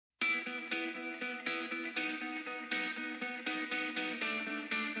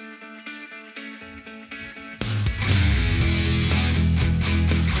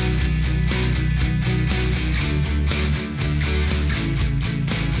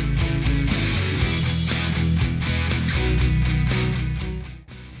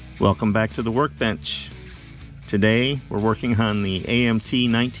Welcome back to the workbench. Today we're working on the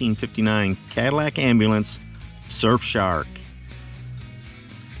AMT 1959 Cadillac Ambulance Surfshark.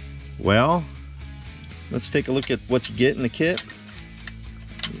 Well, let's take a look at what you get in the kit.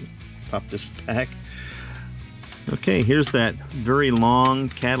 Pop this back. Okay, here's that very long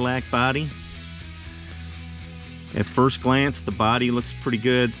Cadillac body. At first glance, the body looks pretty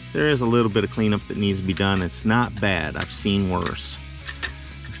good. There is a little bit of cleanup that needs to be done. It's not bad. I've seen worse.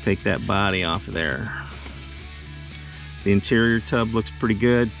 Let's take that body off of there. The interior tub looks pretty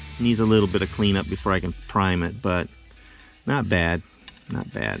good. Needs a little bit of cleanup before I can prime it, but not bad.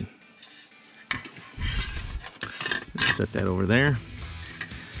 Not bad. Set that over there.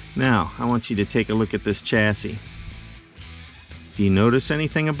 Now, I want you to take a look at this chassis. Do you notice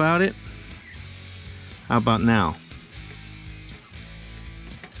anything about it? How about now?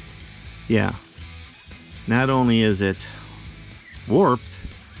 Yeah. Not only is it warped,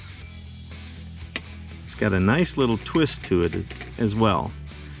 it's got a nice little twist to it as well.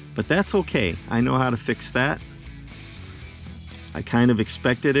 But that's okay. I know how to fix that. I kind of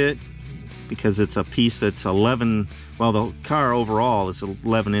expected it because it's a piece that's 11, well, the car overall is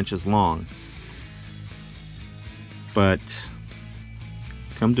 11 inches long. But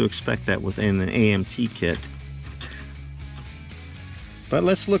come to expect that within an AMT kit. But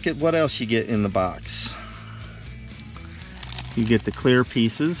let's look at what else you get in the box. You get the clear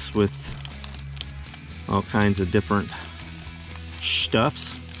pieces with all kinds of different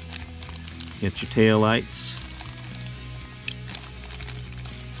stuffs. Get your tail lights.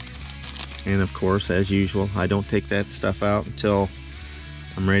 And of course, as usual, I don't take that stuff out until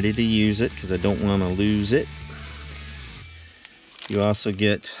I'm ready to use it because I don't want to lose it. You also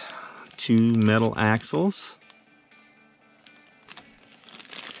get 2 metal axles.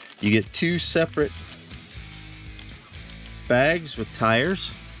 You get 2 separate bags with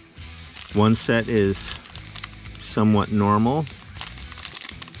tires. One set is somewhat normal.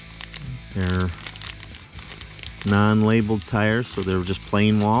 They're non-labeled tires, so they're just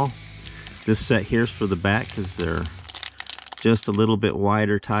plain wall. This set here is for the back because they're just a little bit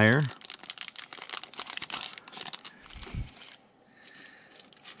wider tire.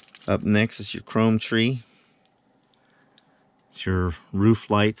 Up next is your chrome tree. It's your roof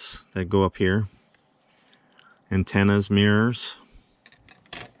lights that go up here. Antennas, mirrors.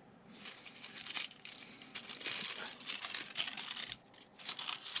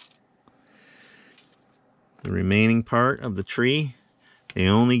 The remaining part of the tree, they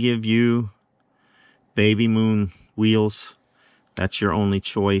only give you baby moon wheels. That's your only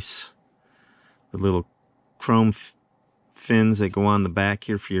choice. The little chrome fins that go on the back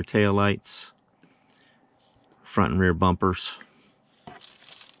here for your tail lights. Front and rear bumpers.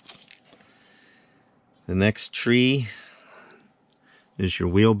 The next tree is your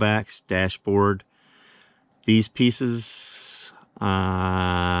wheel backs, dashboard. These pieces,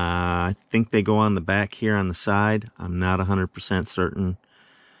 I think they go on the back here on the side. I'm not 100% certain.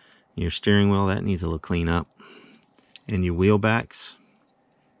 Your steering wheel, that needs a little cleanup. And your wheel backs.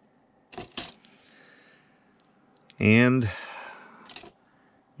 And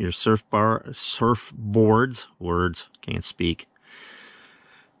your surfboards, words, can't speak.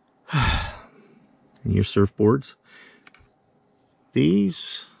 And your surfboards.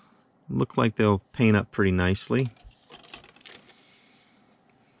 These look like they'll paint up pretty nicely.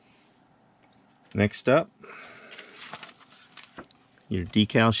 Next up, your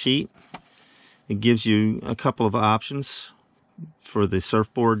decal sheet. It gives you a couple of options for the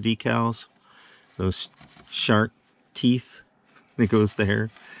surfboard decals. Those shark teeth that goes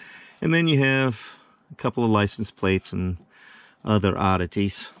there. And then you have a couple of license plates and other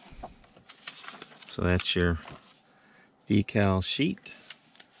oddities. So that's your decal sheet.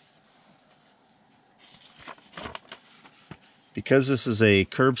 Because this is a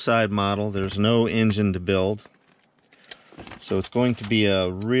curbside model, there's no engine to build. So it's going to be a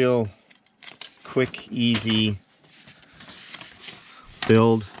real quick, easy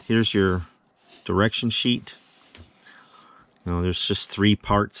build. Here's your direction sheet. Now there's just 3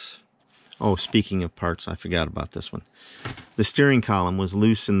 parts. Oh, speaking of parts, I forgot about this one. The steering column was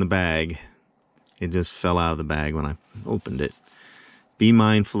loose in the bag. It just fell out of the bag when I opened it. Be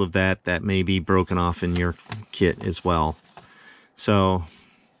mindful of that. That may be broken off in your kit as well. So,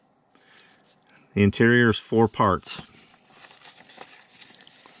 the interior is 4 parts.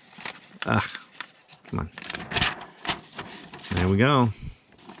 Ugh, come on. There we go.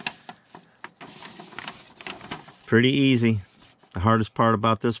 Pretty easy. The hardest part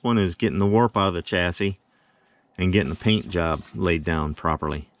about this one is getting the warp out of the chassis and getting the paint job laid down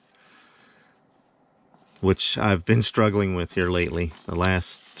properly. which I've been struggling with here lately. The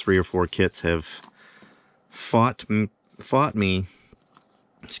last 3 or 4 kits have fought me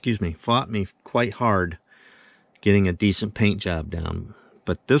quite hard getting a decent paint job down.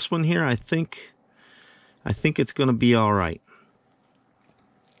 But this one here, I think it's going to be all right.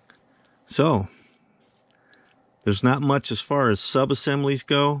 So there's not much as far as sub-assemblies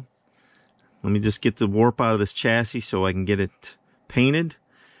go. Let me just get the warp out of this chassis so I can get it painted,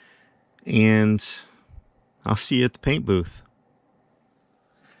 and I'll see you at the paint booth.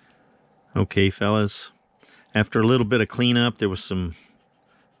 Okay, fellas, after a little bit of cleanup, there was some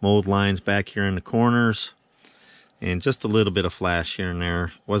mold lines back here in the corners and just a little bit of flash here and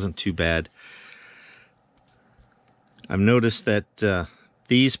there. Wasn't too bad. I've noticed that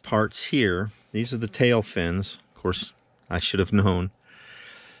these parts here, these are the tail fins. Of course, I should have known.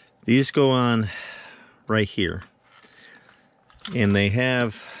 These go on right here, and they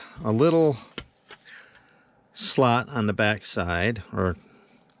have a little slot on the back side, or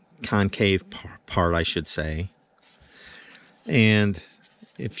concave part, I should say. And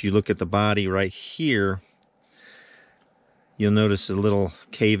if you look at the body right here, you'll notice a little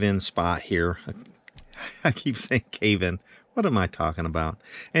cave-in spot here. I keep saying cave-in. What am I talking about?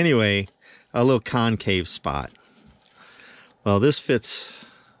 Anyway, a little concave spot. Well, this fits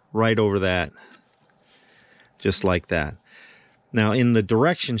right over that, just like that. Now, in the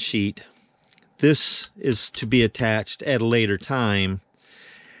direction sheet, this is to be attached at a later time,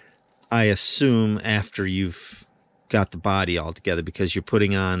 I assume after you've got the body all together, because you're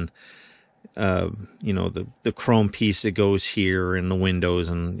putting on, you know, the chrome piece that goes here and the windows,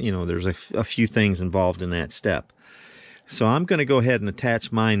 and, you know, there's a few things involved in that step. So I'm going to go ahead and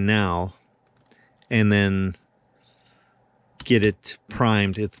attach mine now, and then get it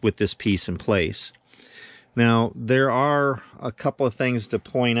primed with this piece in place. Now, there are a couple of things to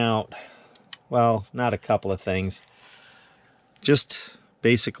point out. Well, not a couple of things. Just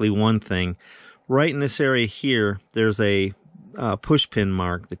basically one thing. Right in this area here, there's a push pin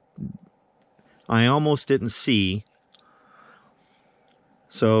mark that I almost didn't see.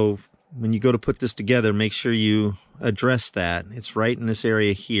 So when you go to put this together, make sure you address that. It's right in this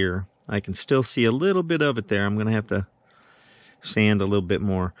area here. I can still see a little bit of it there. I'm going to have to sand a little bit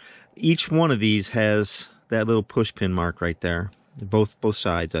more. Each one of these has that little push pin mark right there. Both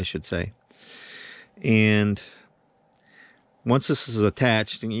sides, I should say. And once this is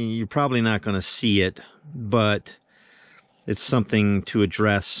attached, you're probably not going to see it, but it's something to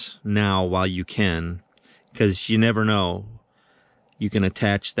address now while you can, because you never know. You can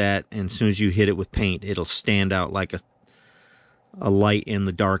attach that, and as soon as you hit it with paint, it'll stand out like a light in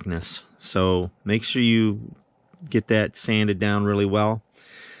the darkness. So make sure you get that sanded down really well.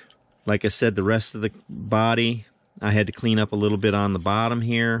 Like I said, the rest of the body, I had to clean up a little bit on the bottom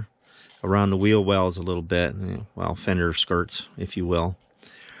here, around the wheel wells a little bit, well, fender skirts, if you will.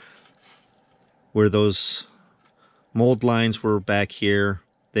 Where those mold lines were back here,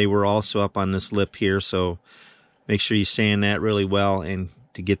 they were also up on this lip here, so make sure you sand that really well, and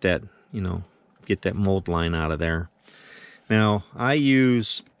to get that, you know, get that mold line out of there. Now, I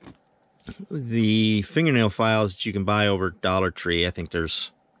use the fingernail files that you can buy over Dollar Tree. I think there's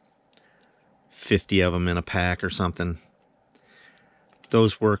 50 of them in a pack or something.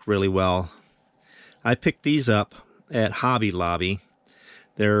 Those work really well. I picked these up at Hobby Lobby.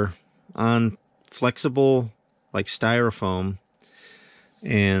 They're on flexible, like styrofoam,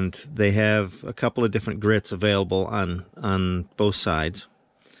 and they have a couple of different grits available on both sides.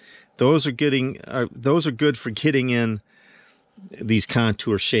 Those are good for getting in these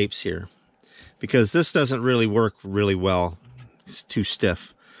contour shapes here, because this doesn't really work really well. It's too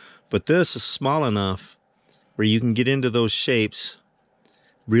stiff. But this is small enough where you can get into those shapes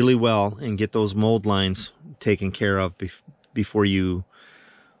really well and get those mold lines taken care of before you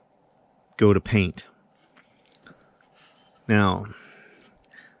go to paint. Now,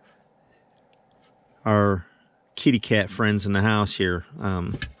 our kitty cat friends in the house here,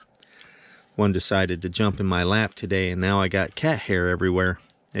 one decided to jump in my lap today, and now I got cat hair everywhere,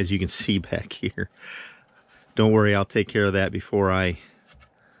 as you can see back here. Don't worry, I'll take care of that before I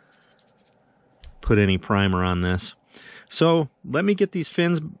put any primer on this. So let me get these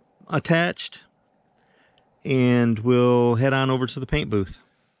fins attached, and we'll head on over to the paint booth.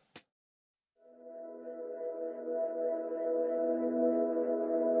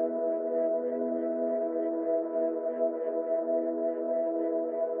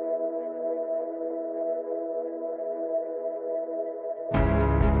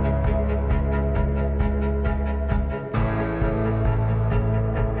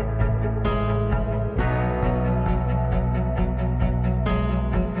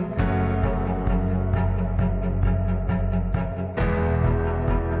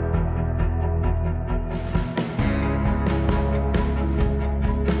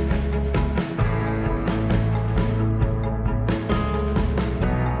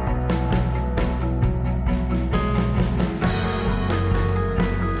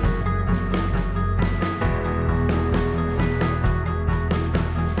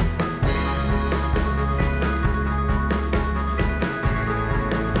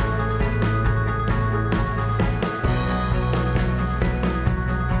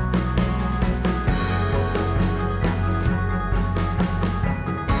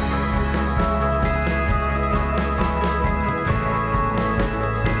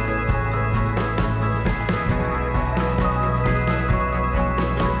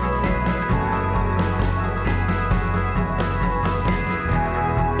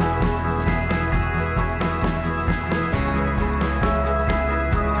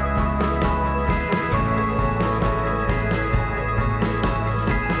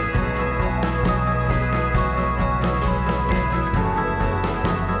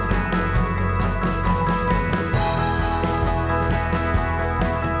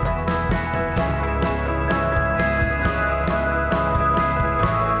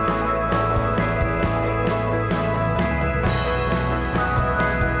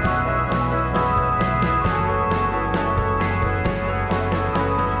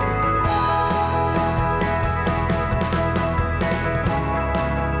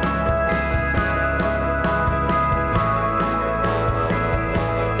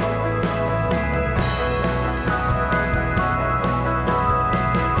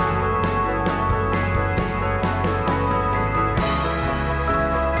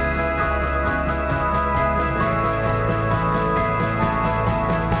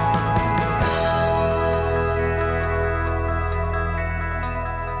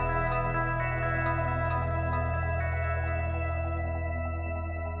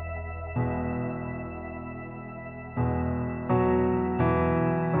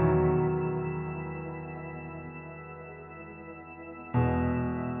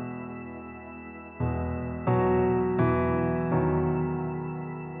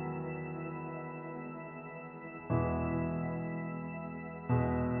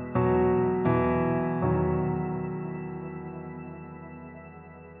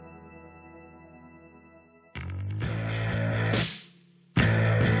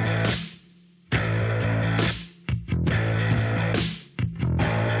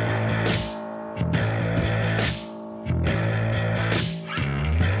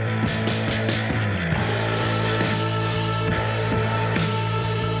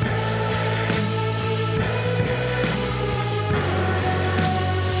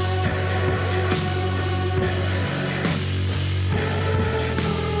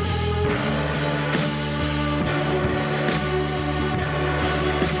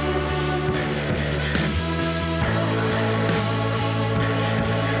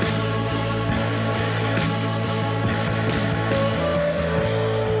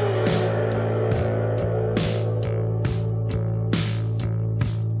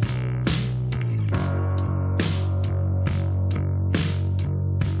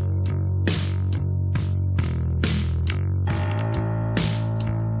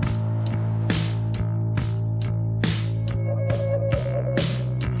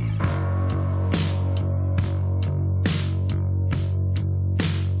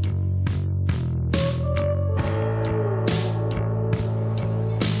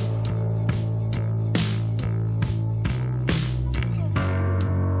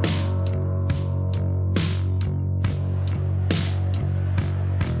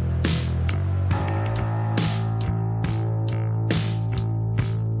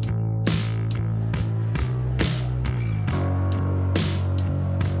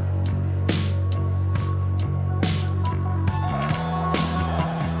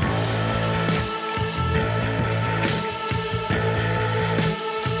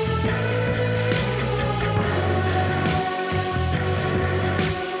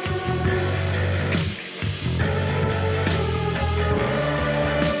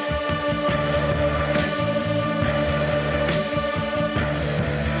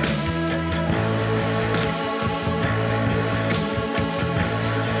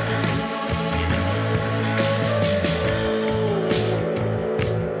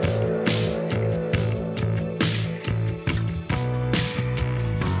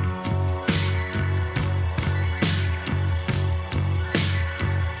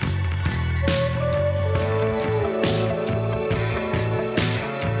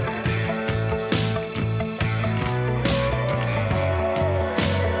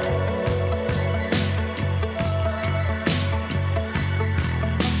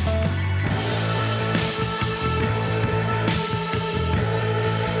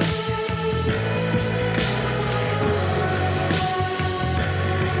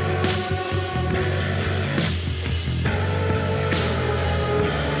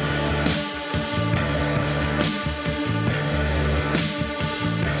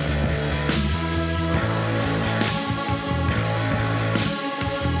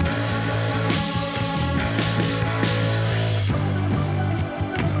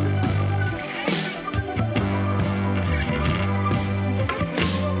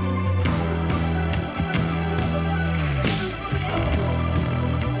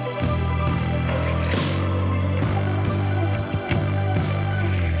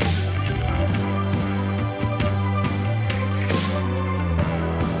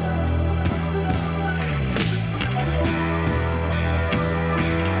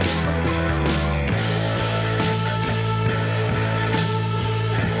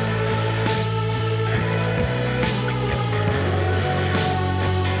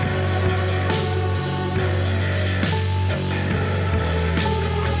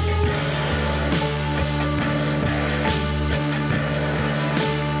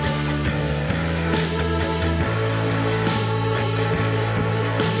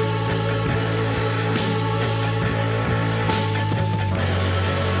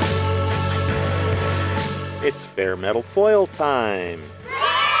 It's bare metal foil time!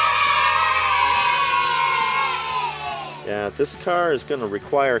 Yeah, this car is going to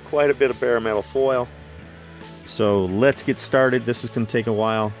require quite a bit of bare metal foil. So let's get started. This is going to take a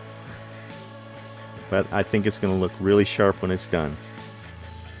while, but I think it's going to look really sharp when it's done.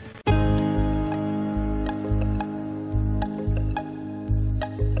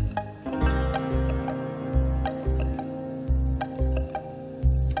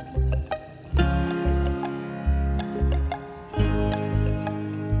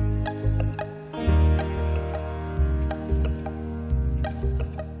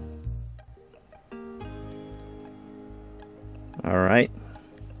 Alright,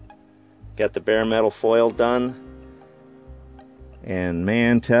 got the bare metal foil done, and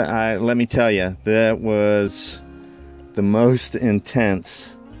man, let me tell you, that was the most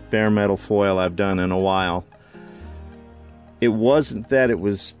intense bare metal foil I've done in a while. It wasn't that it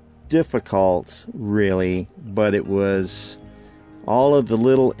was difficult, really, but it was all of the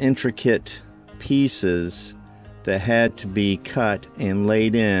little intricate pieces that had to be cut and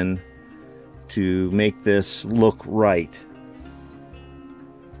laid in to make this look right.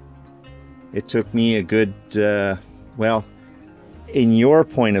 It took me a good, well, in your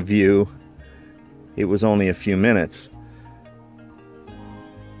point of view, it was only a few minutes.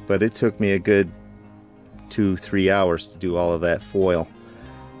 But it took me a good 2-3 hours to do all of that foil.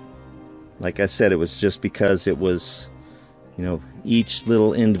 Like I said, it was just because it was, you know, each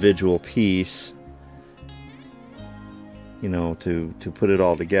little individual piece, you know, to put it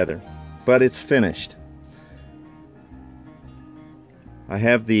all together. But it's finished. I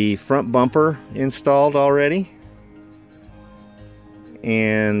have the front bumper installed already,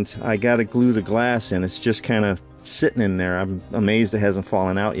 and I gotta glue the glass in. It's just kind of sitting in there. I'm amazed it hasn't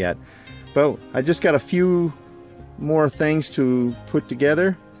fallen out yet. But I just got a few more things to put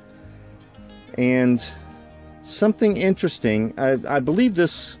together, and something interesting. I believe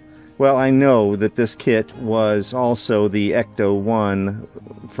this, well, I know that this kit was also the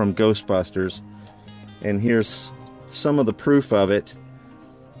Ecto-1 from Ghostbusters, and here's some of the proof of it.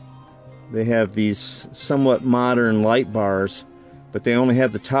 They have these somewhat modern light bars, but they only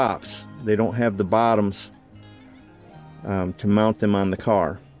have the tops. They don't have the bottoms to mount them on the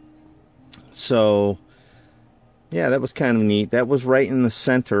car. So, yeah, that was kind of neat. That was right in the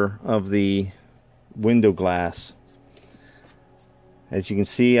center of the window glass. As you can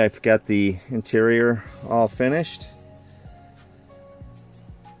see, I've got the interior all finished.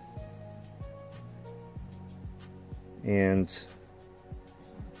 And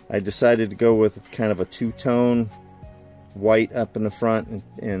I decided to go with kind of a two-tone, white up in the front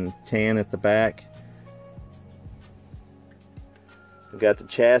and tan at the back. We've got the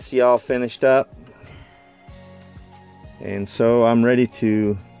chassis all finished up, and so I'm ready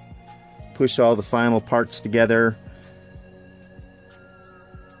to push all the final parts together.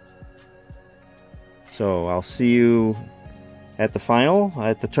 So I'll see you at the final,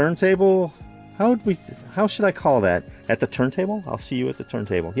 at the turntable. How should I call that? At the turntable? I'll see you at the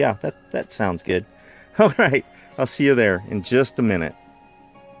turntable. Yeah, that sounds good. All right, I'll see you there in just a minute.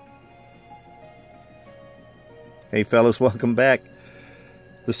 Hey fellas, welcome back.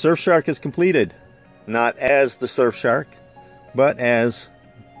 The Surfshark is completed. Not as the Surfshark, but as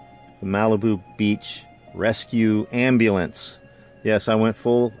the Malibu Beach Rescue Ambulance. Yes, I went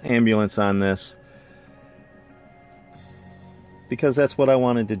full ambulance on this because that's what I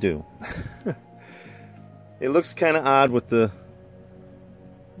wanted to do. It looks kind of odd with the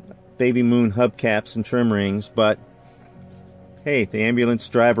baby moon hubcaps and trim rings, but hey, the ambulance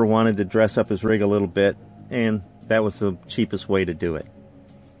driver wanted to dress up his rig a little bit, and that was the cheapest way to do it.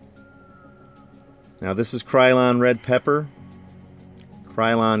 Now this is Krylon Red Pepper,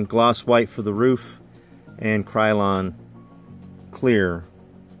 Krylon Gloss White for the roof, and Krylon Clear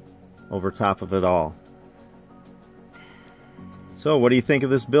over top of it all. So what do you think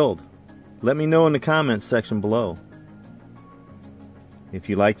of this build? Let me know in the comments section below. If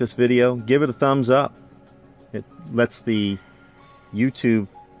you like this video, give it a thumbs up. It lets the YouTube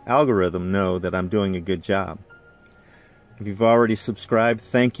algorithm know that I'm doing a good job. If you've already subscribed,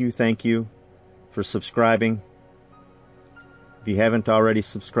 thank you for subscribing. If you haven't already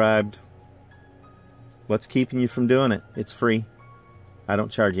subscribed, what's keeping you from doing it? It's free. I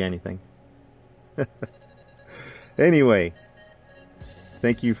don't charge you anything. Anyway,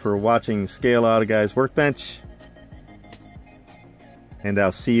 thank you for watching Scale Auto Guy's Workbench, and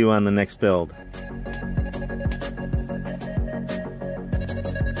I'll see you on the next build.